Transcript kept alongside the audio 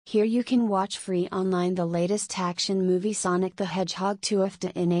Here you can watch free online the latest action movie Sonic the Hedgehog 2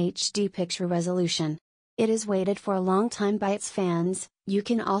 Afdah in HD picture resolution. It is waited for a long time by its fans. You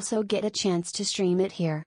can also get a chance to stream it here.